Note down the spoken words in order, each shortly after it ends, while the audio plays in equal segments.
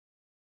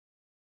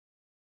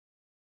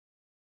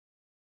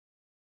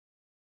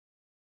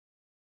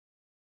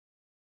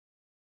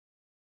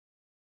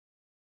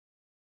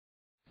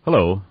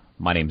Hello,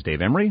 my name's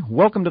Dave Emory.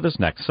 Welcome to this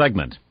next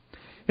segment.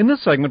 In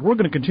this segment, we're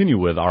going to continue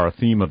with our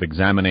theme of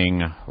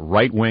examining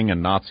right-wing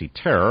and Nazi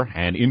terror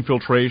and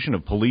infiltration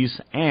of police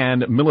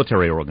and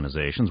military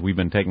organizations. We've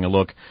been taking a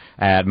look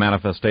at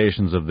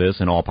manifestations of this,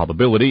 in all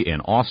probability,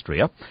 in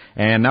Austria.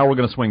 And now we're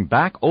going to swing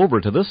back over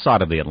to this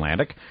side of the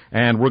Atlantic,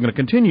 and we're going to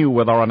continue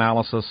with our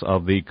analysis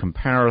of the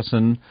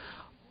comparison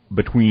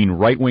between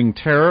right-wing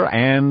terror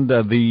and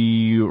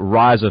the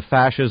rise of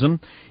fascism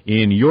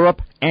in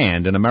Europe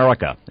and in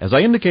America. As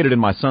I indicated in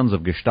my Sons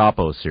of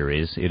Gestapo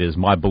series, it is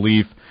my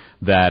belief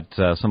that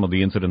some of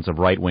the incidents of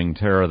right-wing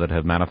terror that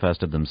have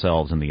manifested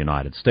themselves in the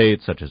United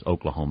States, such as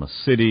Oklahoma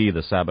City,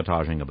 the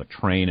sabotaging of a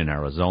train in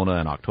Arizona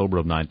in October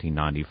of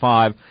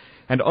 1995,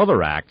 and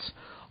other acts,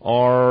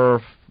 are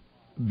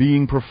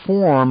being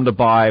performed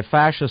by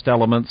fascist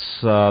elements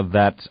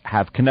that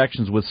have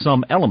connections with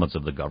some elements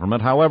of the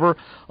government. However,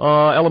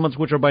 elements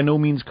which are by no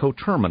means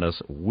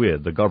coterminous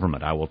with the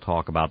government. I will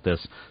talk about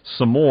this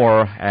some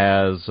more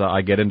as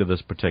I get into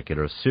this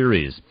particular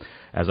series.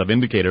 As I've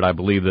indicated, I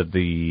believe that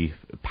the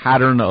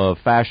pattern of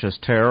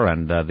fascist terror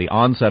and the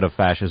onset of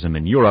fascism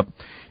in Europe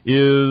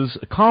is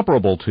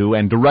comparable to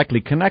and directly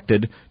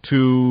connected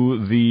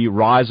to the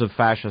rise of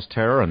fascist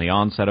terror and the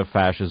onset of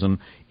fascism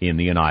in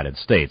the United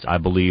States. I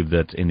believe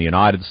that in the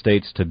United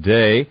States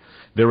today,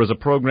 there is a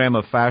program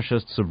of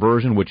fascist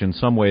subversion which in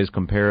some ways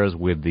compares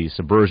with the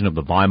subversion of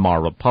the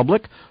Weimar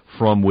Republic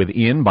from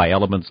within by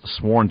elements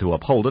sworn to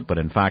uphold it, but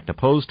in fact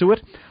opposed to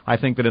it. I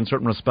think that in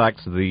certain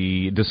respects,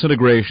 the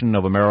disintegration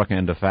of America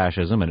into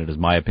fascism, and it is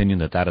my opinion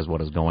that that is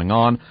what is going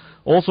on,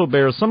 also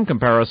bears some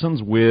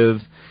comparisons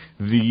with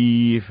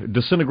the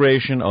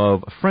disintegration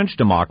of French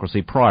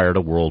democracy prior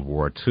to World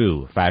War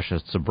II.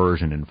 Fascist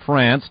subversion in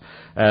France,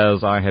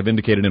 as I have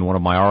indicated in one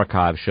of my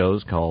archive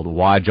shows called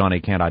Why Johnny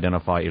Can't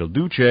Identify Il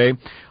Duce,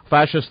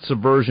 fascist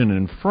subversion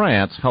in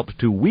France helped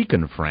to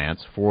weaken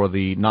France for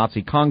the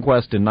Nazi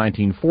conquest in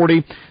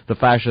 1940. The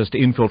fascist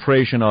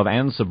infiltration of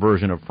and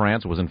subversion of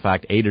France was in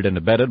fact aided and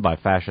abetted by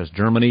fascist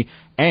Germany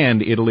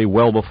and Italy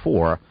well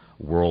before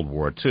World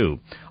War II.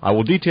 I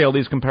will detail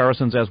these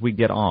comparisons as we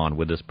get on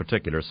with this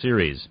particular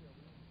series.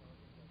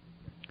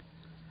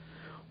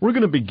 We're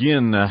going to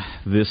begin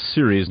this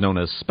series known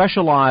as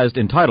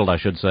entitled,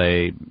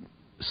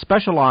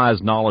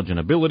 Specialized Knowledge and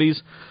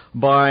Abilities,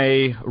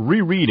 by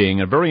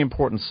rereading a very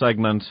important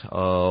segment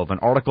of an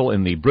article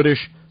in the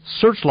British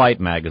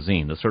Searchlight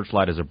magazine. The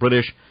Searchlight is a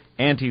British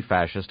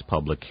anti-fascist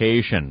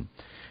publication.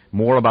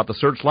 More about the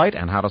Searchlight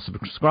and how to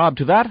subscribe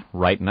to that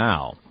right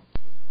now.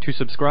 To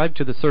subscribe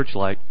to the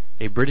Searchlight,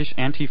 a British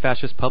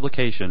anti-fascist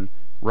publication,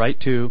 write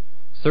to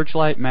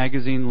Searchlight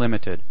Magazine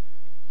Limited,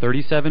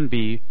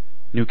 37B,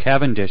 New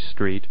Cavendish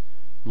Street,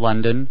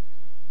 London,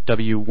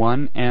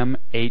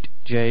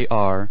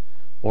 W1M8JR,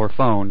 or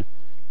phone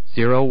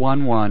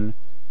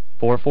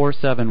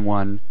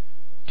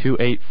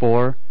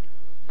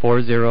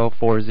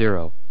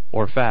 011-4471-284-4040,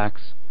 or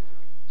fax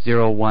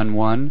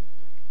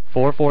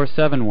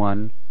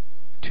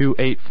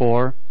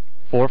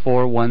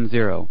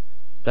 011-4471-284-4410.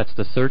 That's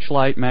the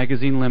Searchlight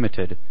Magazine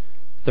Limited,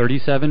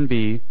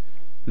 37B,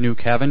 New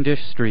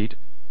Cavendish Street,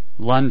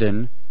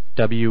 London,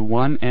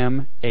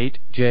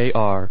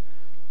 W1M8JR,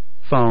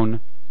 phone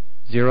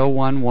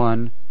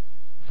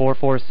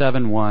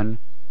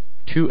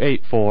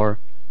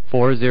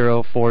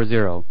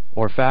 011-4471-284-4040,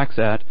 or fax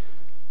at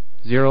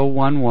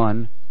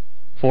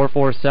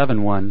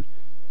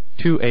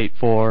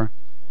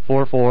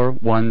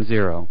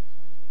 011-4471-284-4410.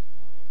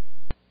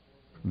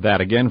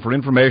 That again for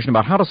information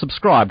about how to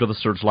subscribe to the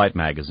Searchlight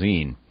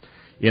magazine.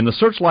 In the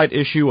Searchlight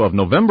issue of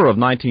November of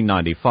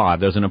 1995,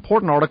 there's an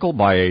important article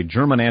by a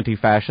German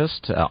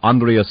anti-fascist,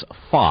 Andreas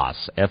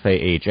Faas,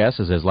 F-A-H-S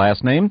is his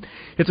last name.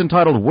 It's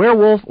entitled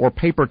Werewolf or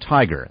Paper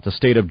Tiger, the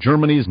State of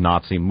Germany's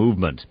Nazi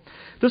Movement.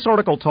 This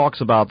article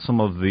talks about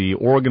some of the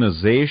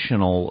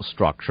organizational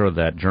structure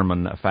that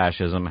German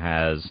fascism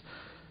has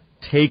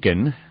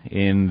taken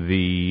in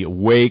the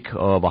wake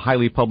of a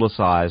highly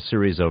publicized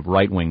series of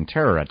right-wing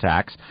terror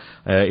attacks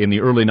in the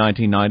early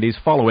 1990s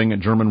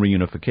following German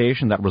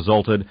reunification that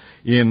resulted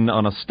in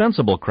an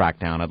ostensible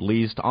crackdown, at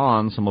least,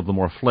 on some of the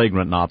more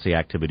flagrant Nazi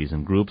activities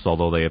and groups,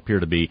 although they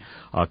appear to be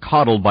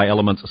coddled by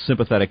elements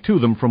sympathetic to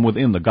them from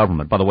within the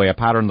government. By the way, a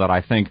pattern that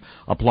I think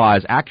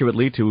applies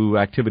accurately to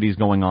activities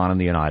going on in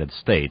the United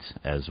States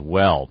as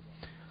well.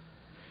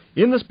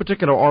 In this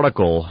particular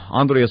article,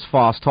 Andreas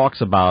Faas talks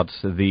about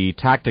the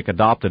tactic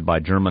adopted by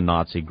German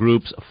Nazi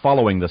groups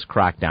following this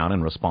crackdown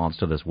in response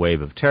to this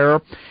wave of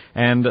terror,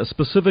 and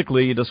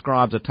specifically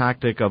describes a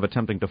tactic of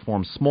attempting to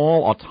form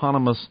small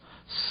autonomous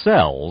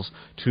cells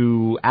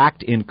to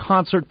act in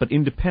concert but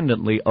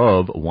independently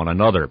of one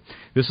another.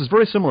 This is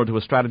very similar to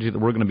a strategy that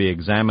we're going to be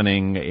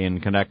examining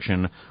in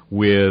connection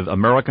with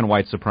American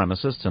white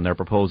supremacists and their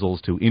proposals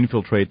to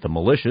infiltrate the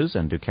militias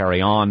and to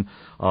carry on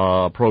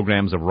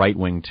programs of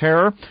right-wing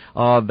terror.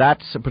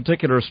 That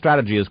particular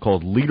strategy is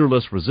called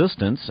leaderless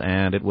resistance,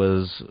 and it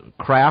was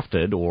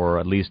crafted, or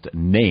at least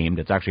named,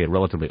 it's actually a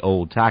relatively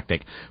old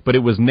tactic, but it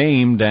was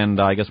named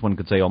and I guess one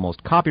could say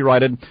almost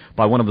copyrighted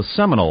by one of the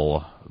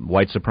seminal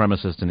white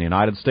supremacist in the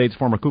United States,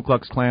 former Ku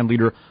Klux Klan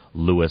leader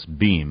Louis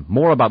Beam.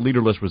 More about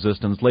leaderless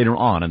resistance later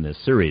on in this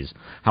series.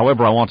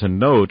 However, I want to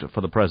note,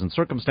 for the present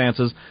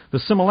circumstances, the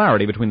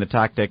similarity between the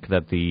tactic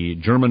that the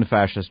German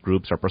fascist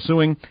groups are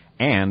pursuing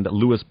and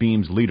Louis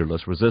Beam's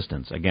leaderless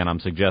resistance. Again, I'm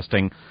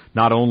suggesting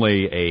not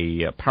only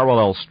a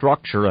parallel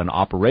structure and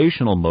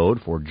operational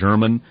mode for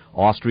German,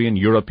 Austrian,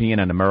 European,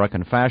 and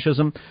American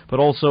fascism, but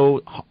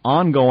also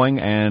ongoing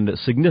and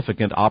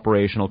significant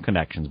operational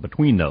connections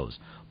between those.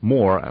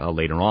 More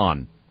later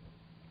on.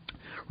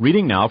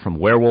 Reading now from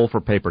Werewolf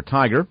or Paper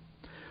Tiger.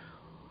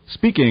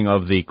 Speaking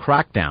of the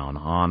crackdown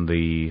on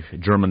the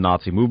German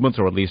Nazi movements,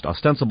 or at least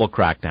ostensible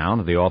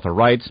crackdown, the author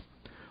writes,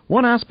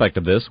 one aspect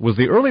of this was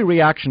the early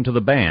reaction to the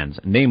bans,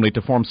 namely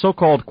to form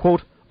so-called,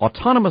 quote,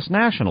 autonomous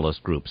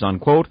nationalist groups,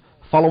 unquote,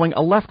 following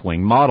a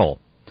left-wing model.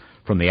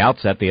 From the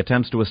outset, the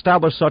attempts to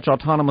establish such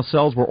autonomous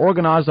cells were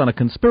organized on a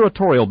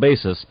conspiratorial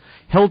basis,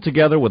 held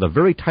together with a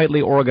very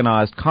tightly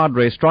organized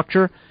cadre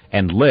structure,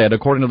 and led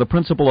according to the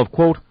principle of,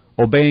 quote,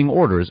 obeying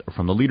orders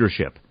from the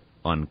leadership,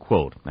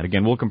 unquote. And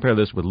again, we'll compare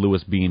this with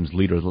Louis Beam's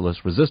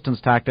leaderless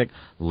resistance tactic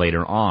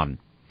later on.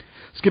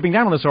 Skipping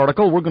down in this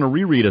article, we're going to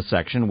reread a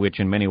section which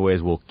in many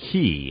ways will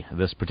key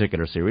this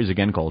particular series,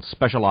 again called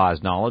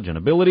Specialized Knowledge and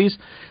Abilities.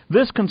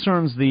 This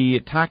concerns the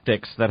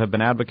tactics that have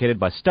been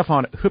advocated by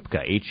Stefan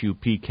Hupka,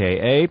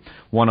 H-U-P-K-A,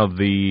 one of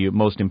the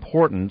most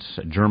important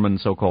German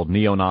so-called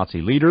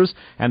neo-Nazi leaders,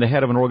 and the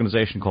head of an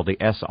organization called the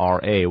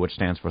SRA, which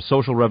stands for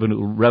Social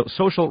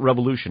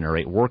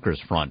Revolutionary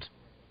Workers' Front.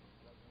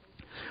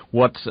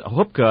 What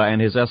Hupka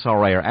and his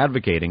SRA are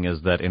advocating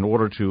is that in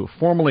order to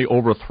formally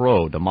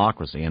overthrow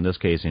democracy, in this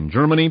case in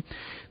Germany,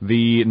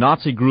 the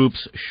Nazi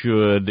groups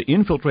should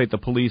infiltrate the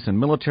police and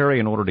military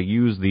in order to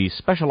use the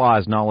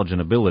specialized knowledge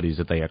and abilities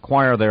that they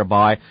acquire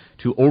thereby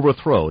to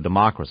overthrow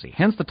democracy.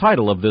 Hence the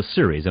title of this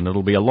series, and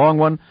it'll be a long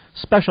one,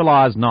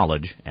 Specialized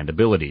Knowledge and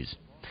Abilities.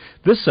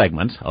 This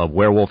segment of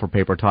Werewolf or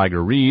Paper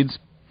Tiger reads,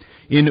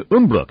 in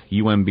Umbruch,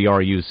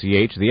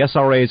 U-M-B-R-U-C-H, the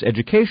SRA's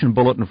education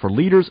bulletin for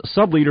leaders,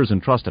 sub-leaders,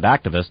 and trusted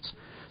activists,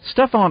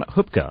 Stefan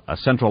Hupka, a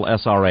central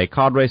SRA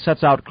cadre,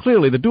 sets out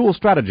clearly the dual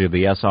strategy of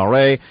the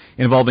SRA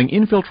involving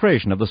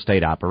infiltration of the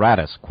state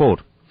apparatus.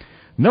 Quote,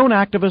 known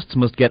activists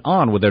must get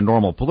on with their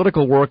normal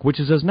political work, which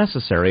is as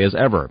necessary as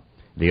ever.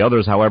 The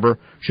others, however,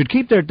 should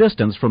keep their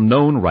distance from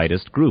known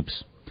rightist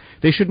groups.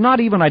 They should not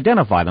even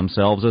identify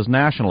themselves as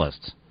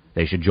nationalists.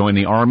 They should join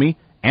the army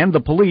and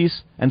the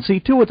police, and see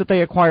to it that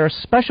they acquire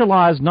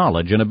specialized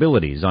knowledge and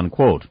abilities,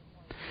 unquote.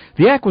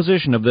 The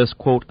acquisition of this,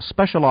 quote,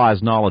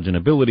 specialized knowledge and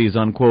abilities,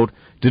 unquote,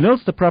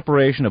 denotes the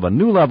preparation of a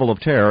new level of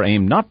terror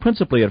aimed not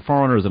principally at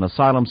foreigners and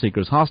asylum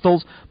seekers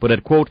hostiles, but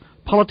at, quote,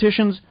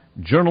 politicians,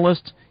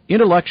 journalists,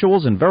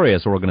 intellectuals, and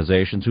various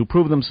organizations who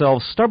prove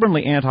themselves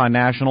stubbornly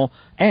anti-national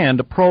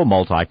and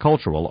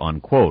pro-multicultural,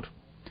 unquote.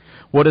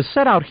 What is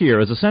set out here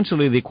is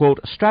essentially the,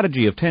 quote,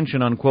 strategy of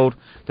tension, unquote,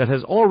 that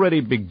has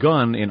already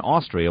begun in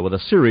Austria with a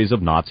series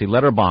of Nazi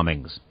letter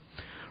bombings.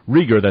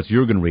 Rieger, that's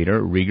Jürgen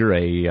Rieger,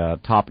 a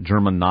top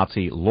German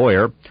Nazi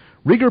lawyer,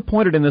 Rieger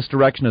pointed in this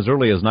direction as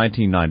early as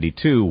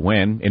 1992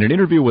 when, in an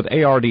interview with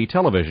ARD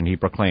television, he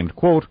proclaimed,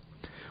 quote,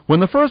 when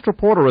the first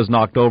reporter is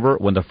knocked over,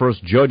 when the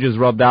first judge is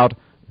rubbed out,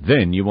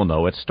 then you will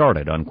know it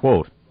started,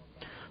 unquote.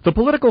 The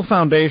political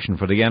foundation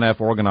for the NF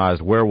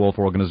organized werewolf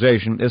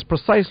organization is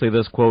precisely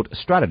this, quote,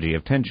 strategy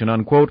of tension,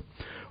 unquote,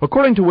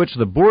 according to which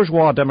the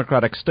bourgeois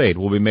democratic state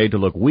will be made to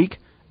look weak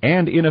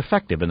and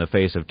ineffective in the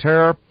face of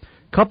terror,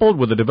 coupled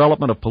with the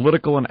development of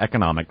political and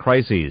economic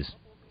crises.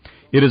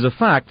 It is a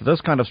fact that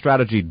this kind of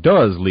strategy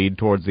does lead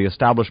towards the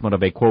establishment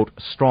of a, quote,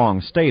 strong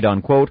state,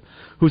 unquote,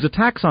 whose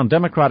attacks on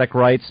democratic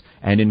rights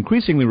and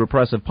increasingly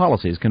repressive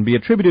policies can be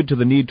attributed to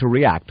the need to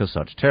react to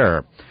such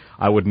terror.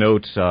 I would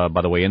note,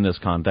 by the way, in this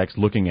context,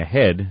 looking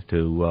ahead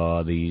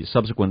to the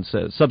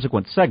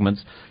subsequent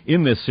segments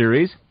in this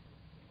series,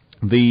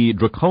 the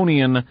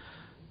draconian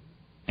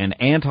an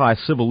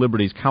anti-civil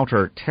liberties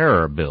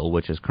counter-terror bill,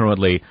 which is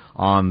currently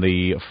on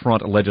the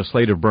front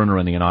legislative burner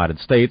in the United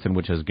States and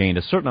which has gained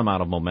a certain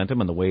amount of momentum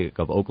in the wake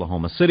of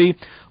Oklahoma City,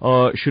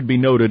 should be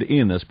noted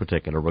in this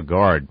particular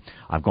regard.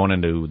 I've gone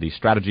into the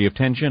strategy of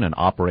tension and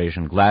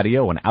Operation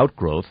Gladio, an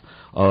outgrowth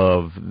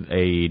of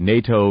a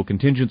NATO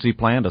contingency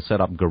plan to set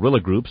up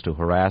guerrilla groups to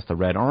harass the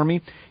Red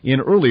Army,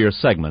 in earlier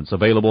segments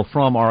available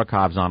from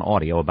Archives on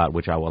Audio, about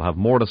which I will have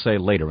more to say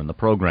later in the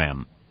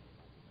program.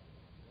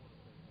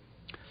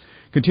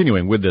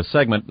 Continuing with this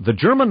segment, the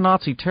German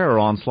Nazi terror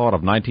onslaught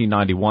of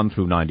 1991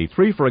 through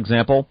 93, for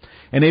example,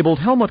 enabled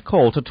Helmut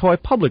Kohl to toy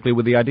publicly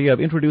with the idea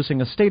of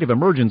introducing a state of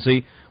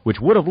emergency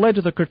which would have led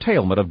to the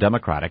curtailment of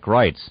democratic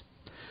rights.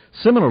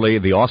 Similarly,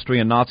 the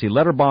Austrian Nazi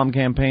letter bomb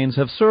campaigns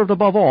have served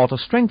above all to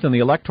strengthen the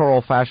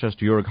electoral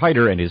fascist Jörg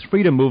Haider and his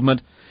freedom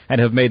movement,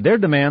 and have made their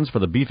demands for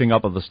the beefing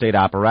up of the state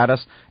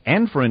apparatus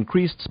and for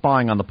increased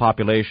spying on the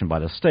population by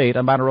the state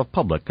a matter of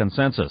public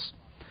consensus.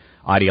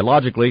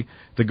 Ideologically,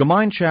 the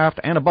Gemeinschaft,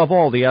 and above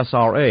all the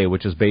SRA,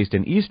 which is based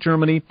in East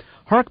Germany,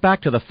 hark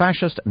back to the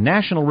fascist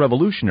national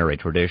revolutionary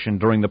tradition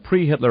during the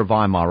pre-Hitler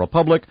Weimar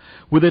Republic,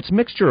 with its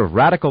mixture of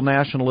radical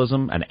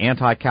nationalism and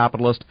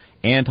anti-capitalist,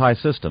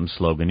 anti-system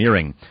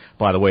sloganeering.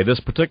 By the way, this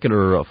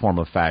particular form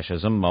of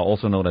fascism,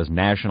 also known as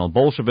National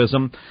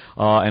Bolshevism,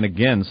 and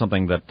again,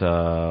 something that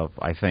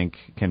I think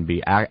can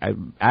be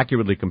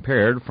accurately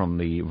compared from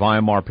the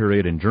Weimar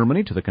period in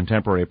Germany to the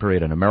contemporary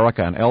period in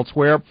America and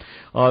elsewhere.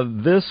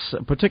 This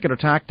particular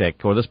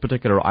tactic, or this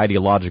particular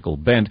ideological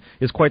bent,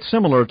 is quite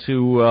similar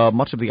to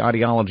much of the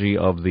ideology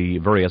of the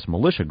various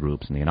militia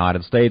groups in the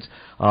United States,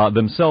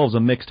 themselves a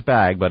mixed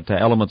bag, but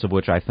elements of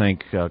which I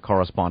think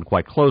correspond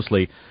quite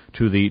closely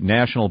to the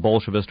National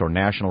Bolshevist or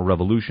National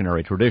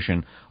Revolutionary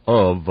tradition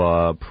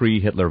of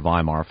pre-Hitler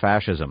Weimar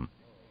fascism.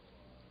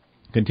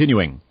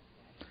 Continuing.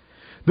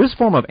 This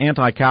form of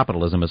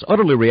anti-capitalism is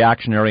utterly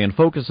reactionary and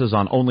focuses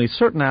on only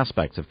certain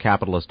aspects of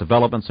capitalist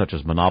development, such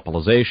as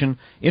monopolization,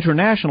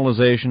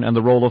 internationalization, and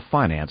the role of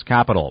finance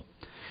capital.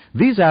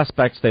 These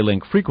aspects they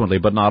link frequently,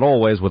 but not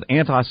always, with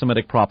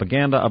anti-Semitic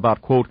propaganda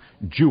about, quote,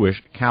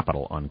 Jewish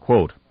capital,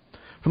 unquote.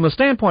 From the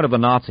standpoint of the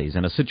Nazis,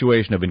 in a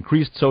situation of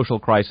increased social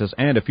crisis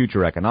and a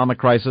future economic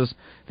crisis,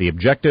 the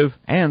objective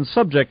and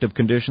subjective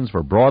conditions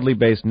for broadly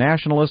based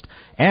nationalist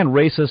and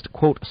racist,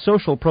 quote,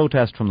 social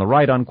protest from the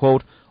right,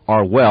 unquote,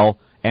 are well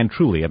and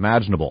truly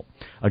imaginable.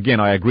 Again,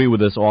 I agree with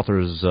this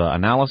author's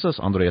analysis,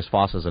 Andreas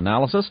Voss's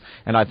analysis,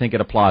 and I think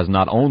it applies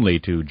not only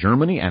to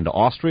Germany and to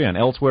Austria and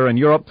elsewhere in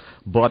Europe,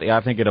 but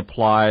I think it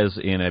applies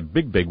in a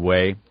big, big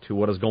way to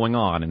what is going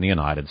on in the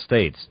United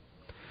States.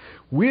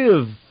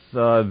 With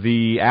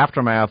the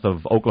aftermath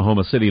of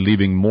Oklahoma City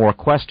leaving more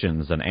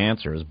questions than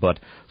answers, but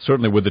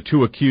certainly with the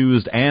two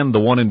accused and the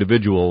one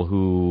individual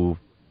who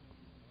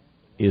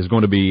is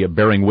going to be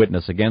bearing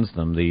witness against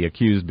them, the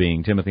accused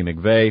being Timothy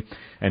McVeigh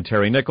and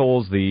Terry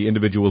Nichols, the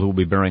individual who will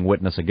be bearing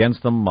witness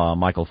against them,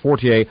 Michael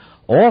Fortier,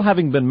 all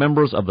having been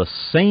members of the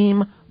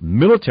same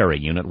military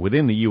unit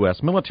within the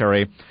U.S.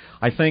 military.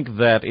 I think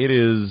that it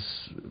is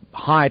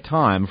high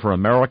time for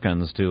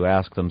Americans to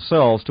ask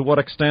themselves to what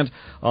extent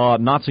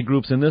Nazi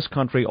groups in this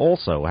country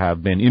also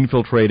have been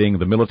infiltrating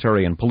the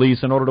military and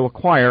police in order to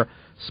acquire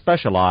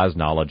specialized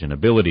knowledge and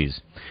abilities.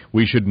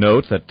 We should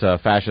note that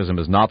fascism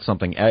is not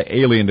something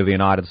alien to the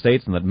United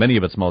States, and that many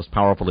of its most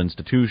powerful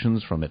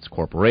institutions, from its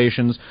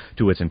corporations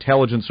to its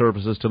intelligence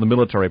services to the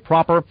military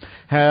proper,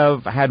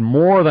 have had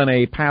more than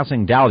a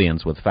passing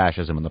dalliance with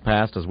fascism in the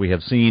past, as we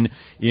have seen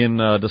in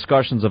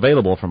discussions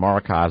available from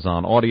archives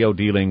on audio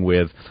dealing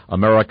with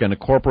American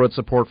corporate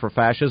support for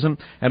fascism,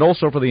 and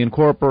also for the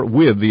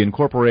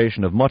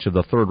incorporation of much of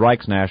the Third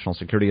Reich's national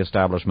security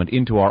establishment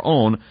into our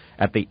own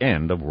at the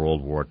end of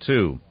World War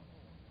II.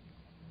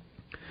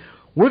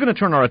 We're going to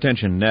turn our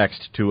attention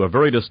next to a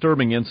very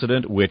disturbing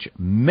incident which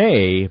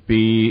may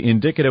be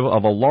indicative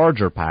of a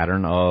larger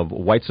pattern of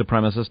white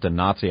supremacist and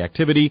Nazi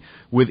activity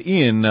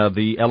within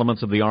the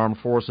elements of the armed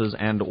forces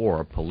and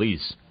or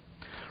police.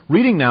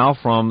 Reading now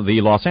from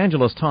the Los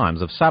Angeles Times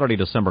of Saturday,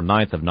 December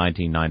 9th of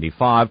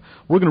 1995,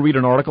 we're going to read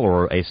an article,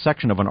 or a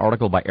section of an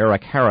article, by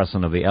Eric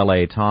Harrison of the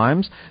L.A.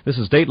 Times. This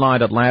is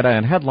datelined Atlanta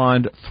and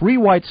headlined, 3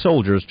 White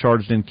Soldiers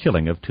Charged in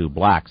Killing of 2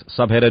 Blacks.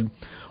 Subheaded,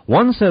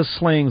 one says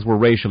slayings were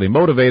racially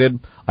motivated.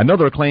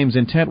 Another claims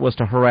intent was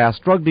to harass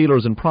drug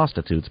dealers and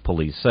prostitutes,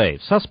 police say.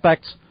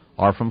 Suspects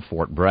are from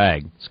Fort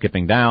Bragg.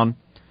 Skipping down.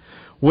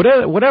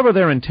 Whatever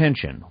their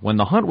intention, when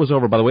the hunt was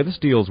over, by the way, this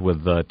deals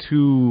with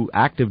 2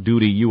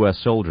 active-duty U.S.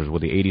 soldiers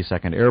with the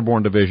 82nd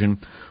Airborne Division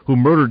who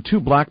murdered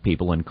 2 black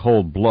people in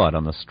cold blood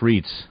on the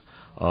streets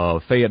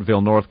of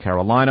Fayetteville, North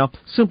Carolina,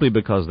 simply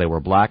because they were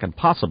black, and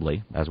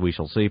possibly, as we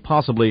shall see,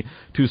 possibly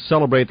to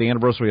celebrate the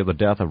anniversary of the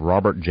death of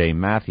Robert J.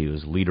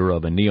 Matthews, leader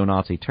of a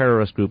neo-Nazi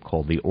terrorist group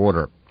called the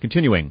Order.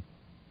 Continuing.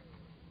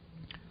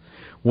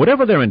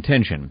 Whatever their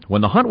intention,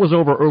 when the hunt was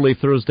over early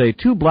Thursday,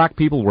 2 black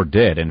people were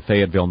dead in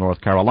Fayetteville,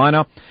 North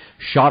Carolina,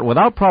 shot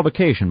without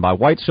provocation by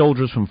white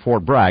soldiers from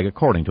Fort Bragg,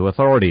 according to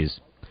authorities.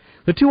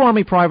 The 2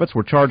 Army privates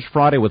were charged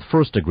Friday with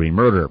first-degree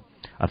murder.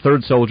 A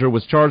 3rd soldier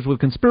was charged with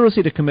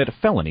conspiracy to commit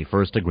felony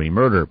first-degree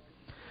murder.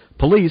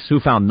 Police,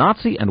 who found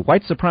Nazi and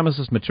white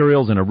supremacist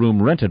materials in a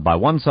room rented by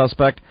one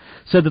suspect,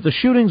 said that the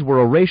shootings were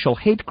a racial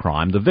hate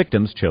crime, the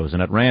victims chosen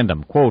at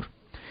random. Quote,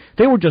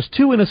 they were just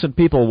 2 innocent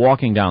people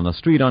walking down the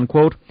street,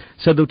 unquote,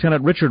 said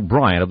Lieutenant Richard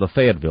Bryant of the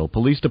Fayetteville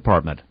Police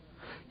Department.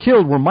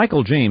 Killed were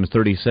Michael James,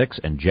 36,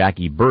 and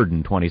Jackie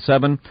Burden,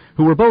 27,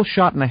 who were both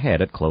shot in the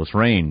head at close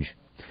range.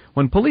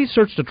 When police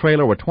searched a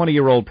trailer where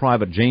 20-year-old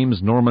Private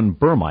James Norman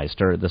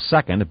Burmeister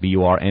II,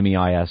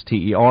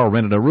 B-U-R-M-E-I-S-T-E-R,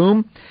 rented a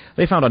room,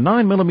 they found a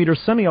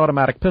 9mm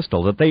semi-automatic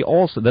pistol that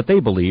they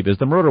believe is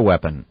the murder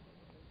weapon.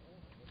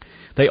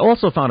 They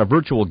also found a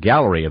virtual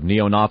gallery of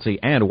neo-Nazi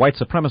and white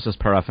supremacist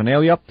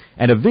paraphernalia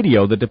and a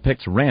video that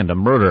depicts random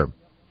murder.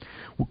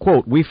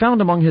 Quote, we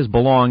found among his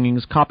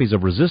belongings copies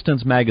of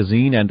Resistance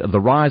magazine and The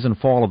Rise and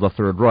Fall of the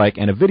Third Reich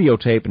and a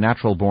videotape,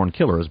 Natural Born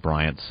Killers,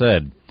 Bryant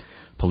said.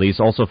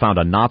 Police also found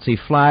a Nazi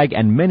flag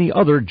and many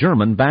other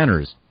German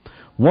banners.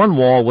 One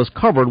wall was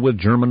covered with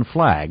German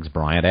flags,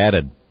 Bryant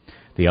added.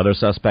 The other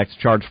suspects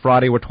charged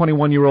Friday were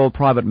 21-year-old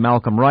Private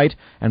Malcolm Wright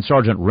and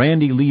Sergeant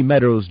Randy Lee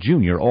Meadows,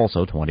 Jr.,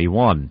 also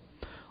 21.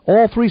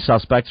 All three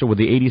suspects are with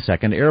the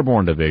 82nd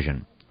Airborne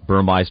Division.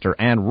 Burmeister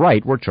and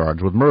Wright were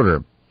charged with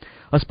murder.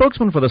 A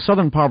spokesman for the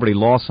Southern Poverty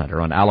Law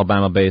Center, an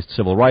Alabama-based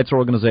civil rights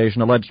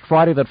organization, alleged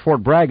Friday that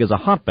Fort Bragg is a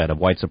hotbed of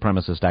white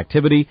supremacist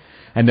activity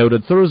and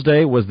noted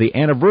Thursday was the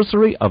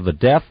anniversary of the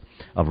death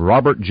of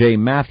Robert J.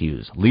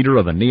 Matthews, leader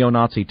of a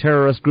neo-Nazi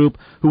terrorist group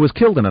who was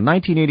killed in a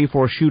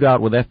 1984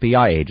 shootout with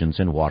FBI agents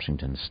in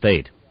Washington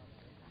state.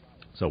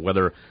 So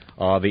whether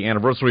the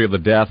anniversary of the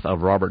death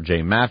of Robert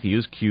J.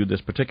 Matthews cued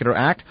this particular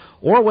act,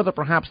 or whether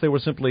perhaps they were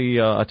simply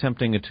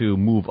attempting to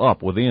move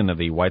up within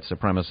the white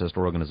supremacist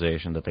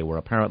organization that they were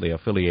apparently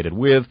affiliated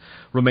with,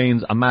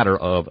 remains a matter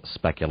of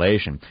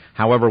speculation.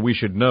 However, we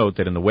should note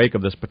that in the wake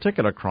of this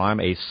particular crime,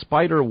 a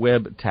spider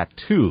web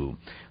tattoo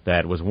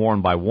that was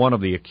worn by one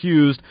of the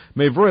accused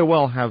may very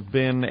well have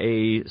been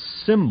a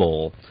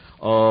symbol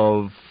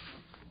of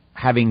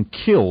having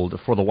killed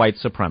for the white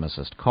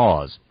supremacist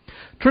cause.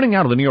 Turning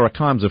now to the New York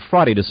Times of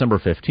Friday, December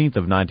 15th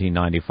of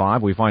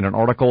 1995, we find an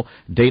article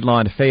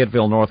datelined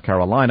Fayetteville, North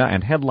Carolina,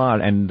 and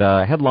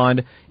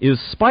headlined, "Is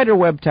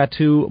Spiderweb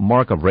Tattoo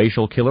Mark of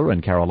Racial Killer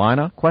in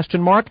Carolina?" ?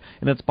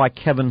 And it's by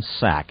Kevin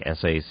Sack,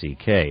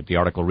 S-A-C-K. The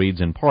article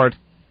reads in part,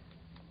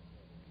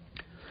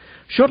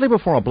 "Shortly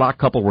before a black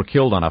couple were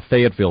killed on a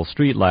Fayetteville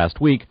street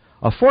last week,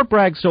 a Fort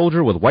Bragg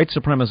soldier with white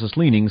supremacist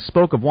leanings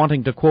spoke of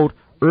wanting to, quote,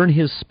 earn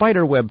his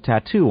spiderweb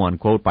tattoo,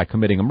 unquote, by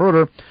committing a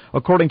murder,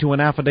 according to an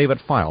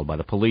affidavit filed by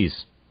the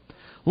police.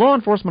 Law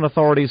enforcement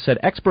authorities said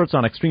experts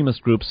on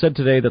extremist groups said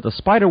today that the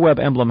spiderweb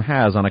emblem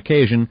has, on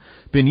occasion,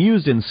 been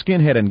used in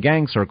skinhead and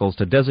gang circles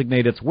to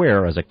designate its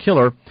wearer as a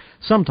killer,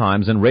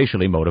 sometimes in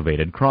racially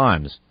motivated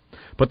crimes.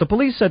 But the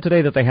police said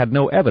today that they had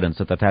no evidence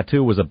that the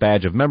tattoo was a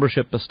badge of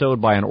membership bestowed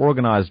by an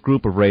organized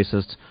group of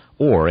racists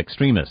or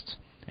extremists.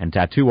 And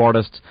tattoo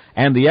artists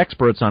and the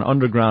experts on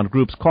underground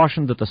groups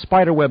cautioned that the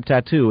spiderweb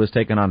tattoo has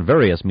taken on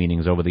various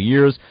meanings over the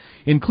years,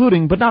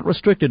 including but not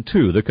restricted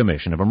to the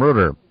commission of a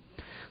murder.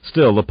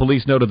 Still, the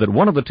police noted that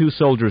one of the two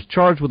soldiers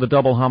charged with the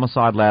double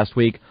homicide last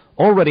week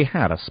already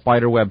had a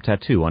spiderweb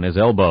tattoo on his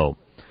elbow.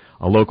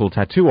 A local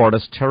tattoo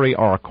artist, Terry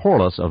R.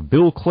 Corliss of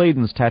Bill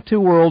Clayton's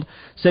Tattoo World,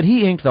 said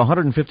he inked the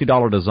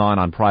 $150 design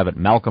on Private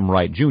Malcolm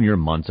Wright, Jr.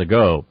 months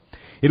ago.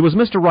 It was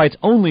Mr. Wright's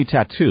only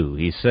tattoo,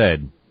 he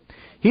said.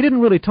 He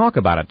didn't really talk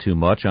about it too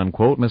much,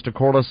 unquote, Mr.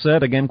 Corliss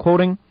said, again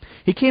quoting.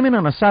 He came in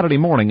on a Saturday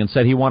morning and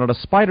said he wanted a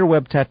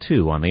spiderweb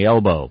tattoo on the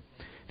elbow.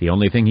 The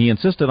only thing he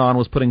insisted on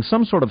was putting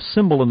some sort of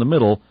symbol in the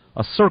middle,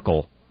 a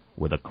circle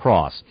with a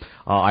cross.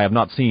 I have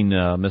not seen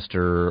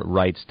Mr.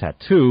 Wright's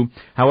tattoo.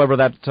 However,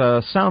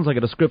 that sounds like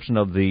a description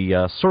of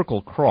the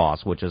circle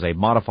cross, which is a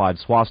modified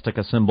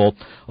swastika symbol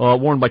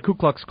worn by Ku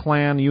Klux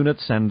Klan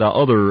units and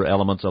other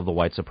elements of the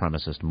white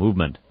supremacist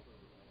movement.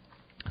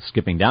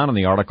 Skipping down in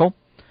the article,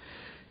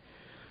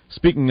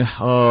 speaking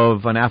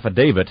of an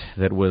affidavit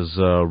that was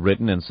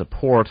written in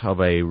support of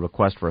a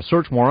request for a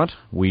search warrant,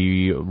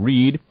 we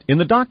read, in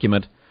the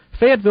document,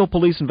 Fayetteville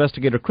Police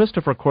Investigator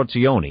Christopher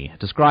Corcione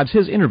describes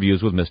his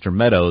interviews with Mr.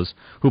 Meadows,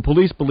 who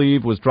police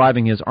believe was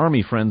driving his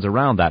Army friends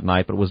around that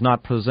night but was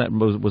not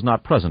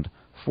present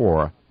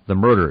for the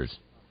murders.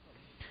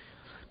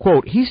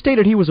 Quote, he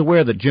stated he was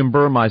aware that Jim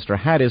Burmeister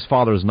had his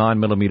father's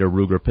 9mm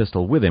Ruger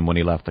pistol with him when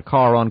he left the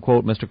car,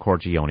 unquote, Mr.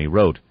 Corcione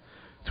wrote.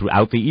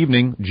 Throughout the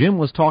evening, Jim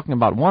was talking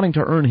about wanting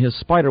to earn his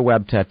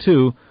spiderweb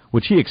tattoo,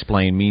 which he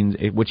explained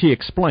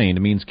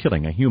means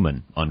killing a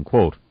human,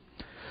 unquote.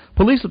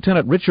 Police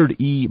Lieutenant Richard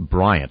E.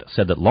 Bryant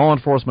said that law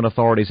enforcement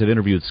authorities had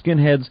interviewed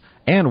skinheads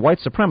and white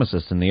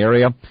supremacists in the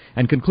area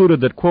and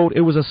concluded that, quote,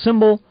 it was a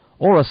symbol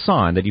or a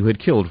sign that you had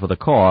killed for the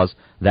cause,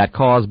 that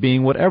cause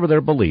being whatever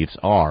their beliefs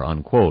are,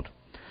 unquote.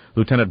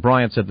 Lieutenant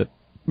Bryant said that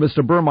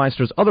Mr.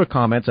 Burmeister's other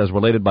comments, as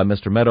related by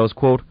Mr. Meadows,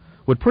 quote,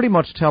 would pretty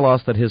much tell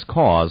us that his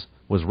cause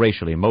was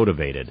racially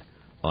motivated,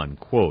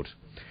 unquote.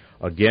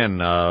 Again,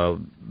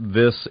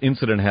 this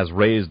incident has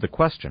raised the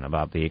question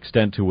about the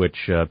extent to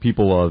which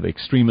people of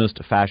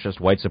extremist, fascist,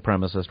 white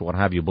supremacist, what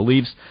have you,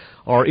 beliefs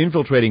are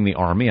infiltrating the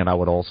Army, and I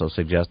would also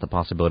suggest the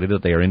possibility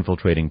that they are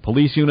infiltrating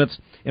police units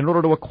in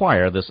order to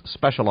acquire this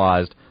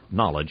specialized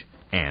knowledge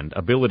and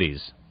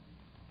abilities.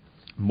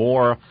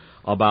 More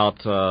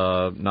about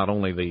not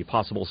only the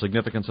possible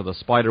significance of the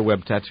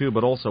spiderweb tattoo,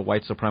 but also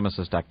white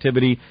supremacist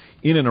activity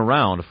in and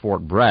around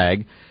Fort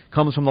Bragg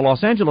comes from the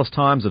Los Angeles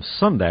Times of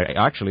Sunday,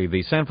 actually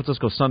the San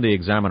Francisco Sunday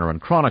Examiner and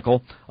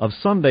Chronicle of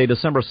Sunday,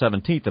 December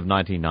 17th of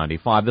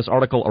 1995. This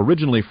article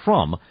originally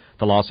from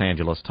the Los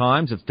Angeles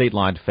Times. It's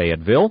datelined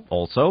Fayetteville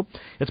also.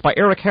 It's by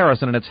Eric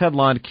Harrison, and it's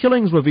headlined,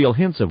 Killings Reveal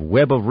Hints of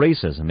Web of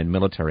Racism in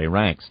Military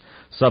Ranks.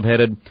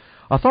 Subheaded,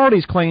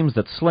 Authorities' claims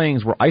that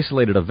slayings were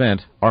isolated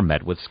event are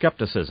met with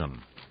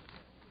skepticism.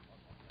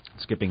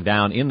 Skipping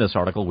down in this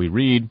article, we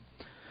read,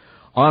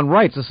 on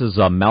Wrights, this is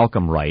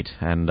Malcolm Wright,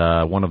 and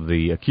one of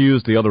the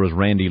accused, the other is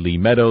Randy Lee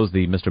Meadows,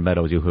 the Mr.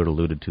 Meadows you heard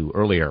alluded to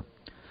earlier.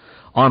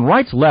 On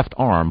Wright's left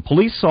arm,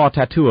 police saw a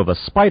tattoo of a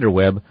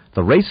spiderweb,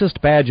 the racist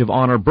badge of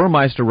honor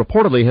Burmeister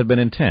reportedly had been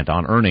intent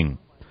on earning.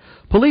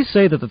 Police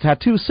say that the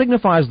tattoo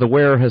signifies the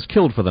wearer has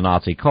killed for the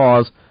Nazi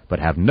cause, but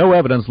have no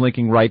evidence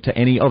linking Wright to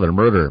any other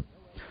murder.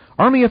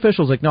 Army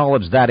officials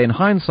acknowledge that, in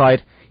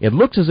hindsight, it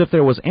looks as if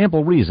there was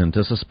ample reason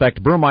to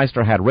suspect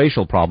Burmeister had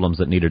racial problems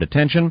that needed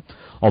attention,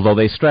 although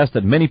they stress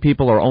that many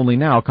people are only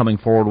now coming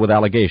forward with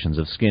allegations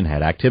of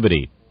skinhead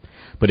activity.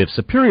 But if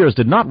superiors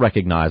did not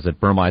recognize that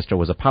Burmeister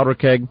was a powder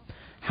keg,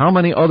 how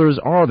many others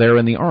are there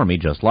in the Army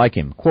just like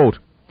him? Quote,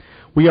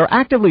 "We are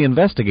actively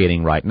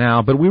investigating right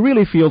now, but we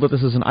really feel that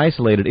this is an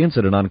isolated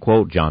incident,"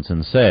 unquote,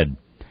 Johnson said.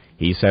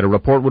 He said a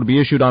report would be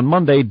issued on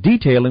Monday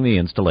detailing the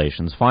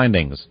installation's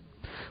findings.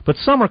 But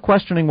some are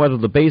questioning whether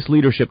the base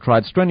leadership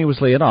tried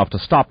strenuously enough to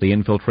stop the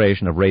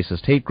infiltration of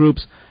racist hate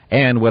groups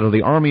and whether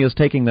the Army is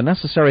taking the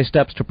necessary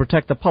steps to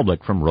protect the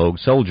public from rogue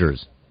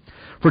soldiers.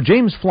 For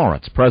James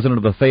Florence, president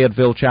of the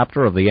Fayetteville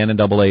chapter of the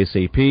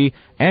NAACP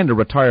and a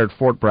retired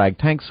Fort Bragg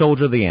tank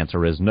soldier, the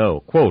answer is no.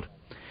 Quote,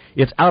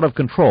 "It's out of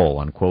control,"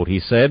 unquote, he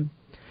said.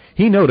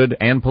 He noted,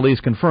 and police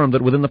confirmed,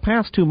 that within the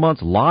past 2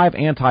 months, live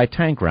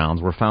anti-tank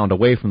rounds were found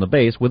away from the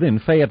base within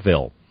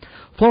Fayetteville.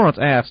 Florence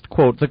asked,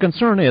 quote, "The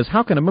concern is,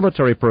 how can a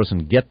military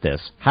person get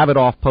this, have it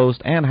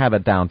off-post, and have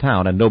it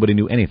downtown, and nobody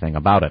knew anything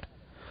about it?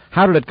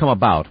 How did it come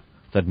about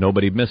that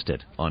nobody missed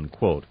it?"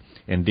 Unquote.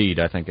 Indeed,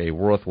 I think a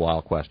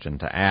worthwhile question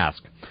to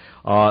ask.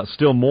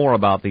 Still more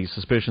about the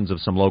suspicions of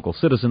some local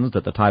citizens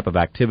that the type of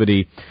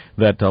activity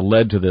that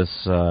led to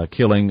this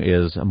killing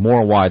is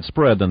more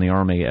widespread than the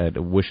Army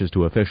wishes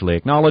to officially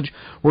acknowledge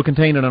were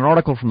contained in an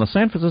article from the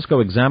San Francisco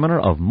Examiner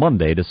of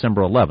Monday,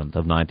 December 11th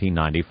of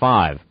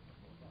 1995.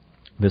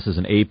 This is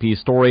an AP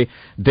story,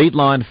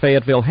 datelined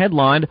Fayetteville,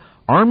 headlined,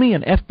 "Army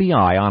and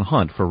FBI on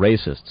hunt for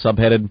racist,"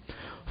 subheaded,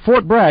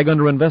 "Fort Bragg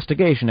under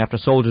investigation after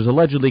soldiers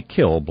allegedly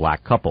kill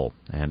black couple."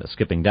 And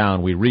skipping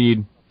down, we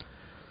read,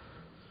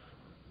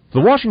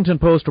 "The Washington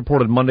Post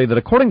reported Monday that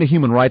according to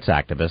human rights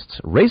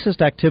activists,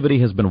 racist activity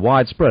has been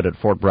widespread at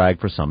Fort Bragg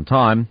for some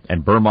time,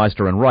 and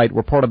Burmeister and Wright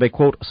were part of a,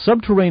 quote,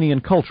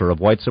 subterranean culture of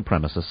white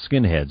supremacist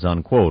skinheads,"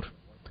 unquote.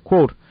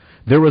 Quote,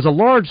 "There is a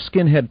large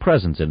skinhead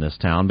presence in this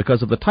town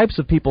because of the types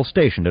of people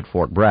stationed at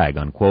Fort Bragg,"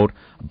 unquote.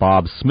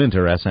 Bob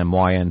Sminter,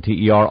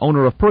 Smynter,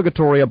 owner of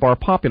Purgatory, a bar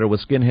popular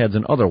with skinheads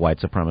and other white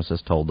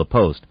supremacists, told the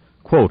Post.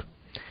 Quote,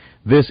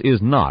 "This is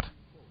not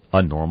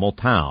a normal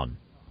town,"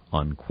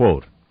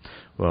 unquote.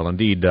 Well,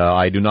 indeed,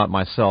 I do not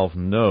myself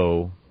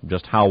know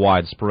just how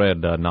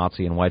widespread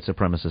Nazi and white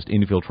supremacist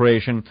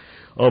infiltration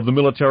of the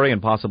military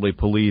and possibly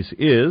police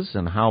is,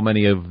 and how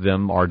many of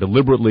them are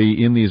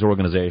deliberately in these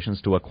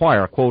organizations to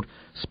acquire, quote,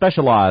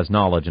 specialized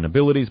knowledge and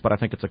abilities, but I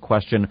think it's a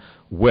question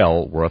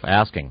well worth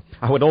asking.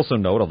 I would also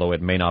note, although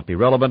it may not be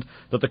relevant,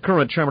 that the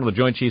current chairman of the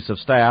Joint Chiefs of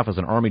Staff is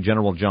an Army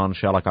General John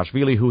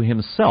Shalikashvili, who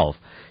himself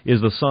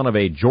is the son of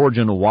a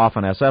Georgian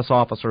Waffen-SS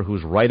officer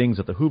whose writings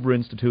at the Hoover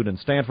Institute in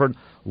Stanford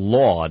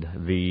laud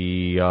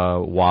the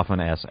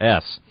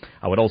Waffen-SS.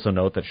 I would also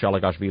note that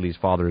Shalikashvili's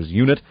father's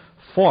unit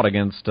fought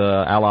against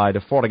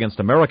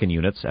American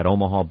units at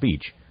Omaha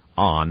Beach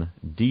on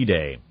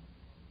D-Day.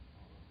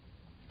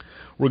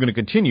 We're going to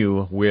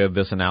continue with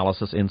this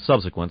analysis in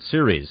subsequent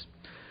series.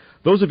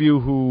 Those of you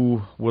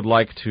who would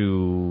like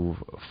to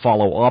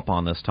follow up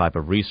on this type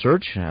of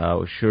research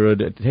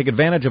should take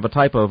advantage of a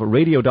type of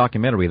radio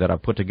documentary that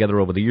I've put together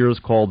over the years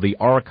called the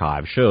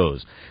archive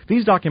shows.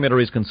 These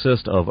documentaries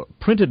consist of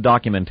printed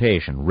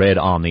documentation read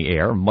on the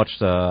air, much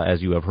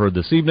as you have heard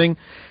this evening,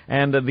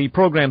 and the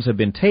programs have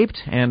been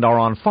taped and are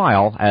on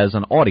file as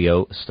an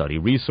audio study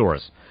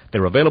resource.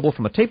 They're available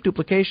from a tape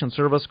duplication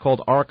service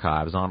called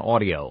Archives on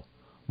Audio.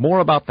 More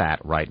about that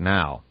right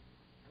now.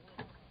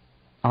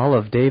 All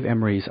of Dave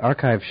Emory's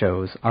archive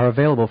shows are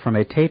available from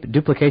a tape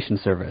duplication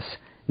service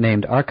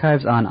named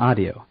Archives on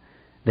Audio.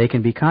 They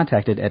can be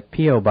contacted at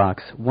P.O.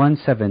 Box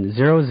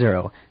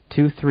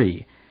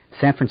 170023,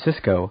 San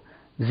Francisco,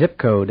 zip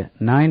code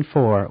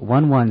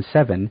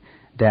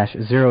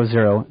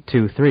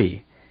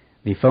 94117-0023.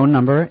 The phone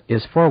number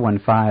is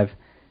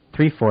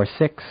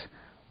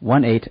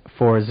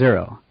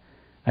 415-346-1840.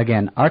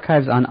 Again,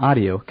 Archives on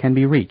Audio can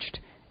be reached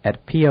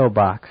at P.O.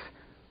 Box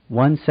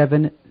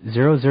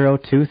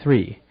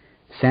 170023,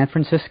 San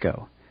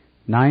Francisco,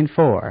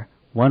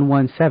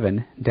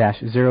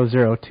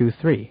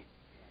 94117-0023.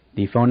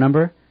 The phone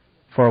number,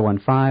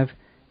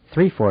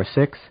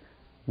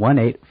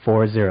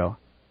 415-346-1840.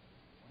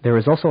 There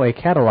is also a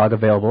catalog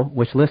available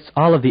which lists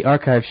all of the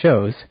archive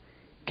shows,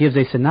 gives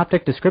a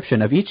synoptic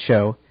description of each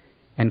show,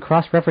 and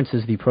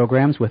cross-references the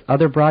programs with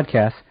other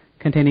broadcasts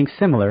containing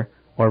similar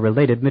or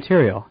related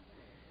material.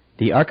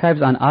 The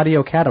Archives on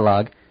Audio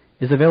catalog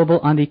is available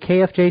on the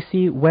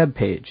KFJC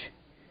webpage,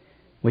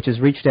 which is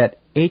reached at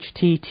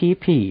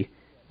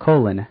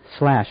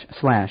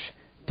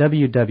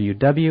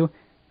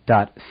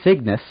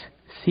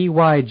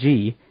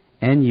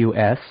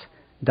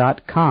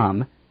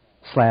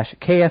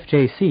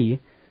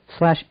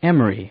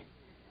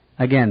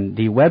Again,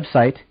 the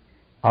website,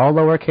 all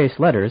lowercase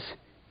letters,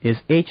 is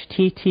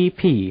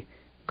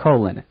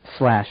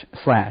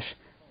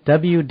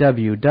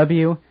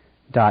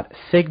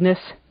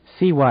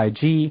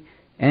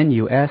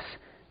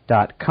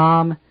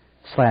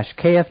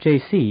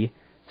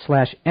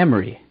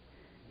www.facebook.com/kfjc/Emory.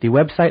 The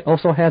website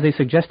also has a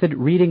suggested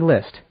reading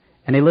list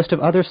and a list of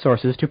other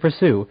sources to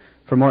pursue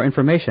for more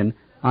information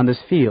on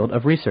this field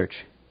of research.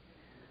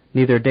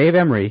 Neither Dave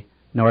Emory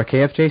nor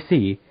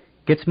KFJC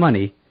gets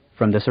money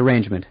from this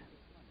arrangement.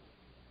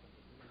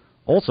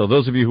 Also,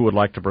 those of you who would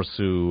like to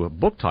pursue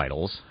book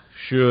titles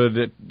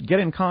should get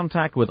in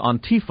contact with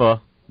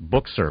Antifa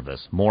Book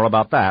Service. More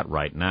about that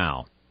right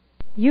now.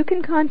 You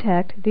can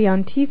contact the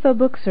Antifa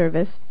Book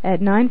Service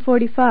at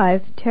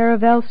 945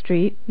 Taravel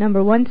Street,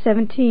 number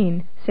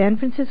 117, San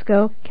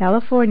Francisco,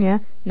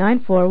 California,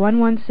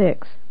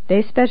 94116.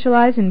 They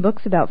specialize in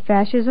books about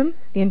fascism,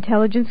 the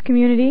intelligence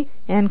community,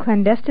 and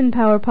clandestine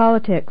power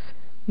politics.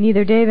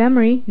 Neither Dave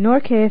Emory nor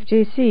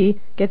KFJC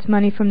gets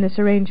money from this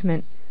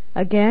arrangement.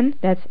 Again,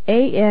 that's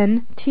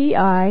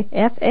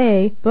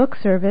ANTIFA Book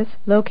Service,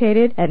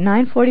 located at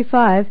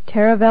 945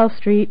 Taravel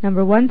Street,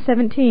 number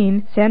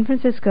 117, San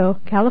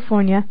Francisco,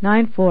 California,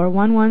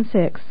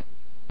 94116.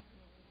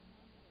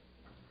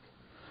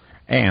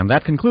 And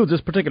that concludes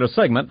this particular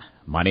segment.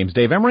 My name's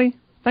Dave Emory.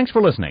 Thanks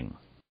for listening.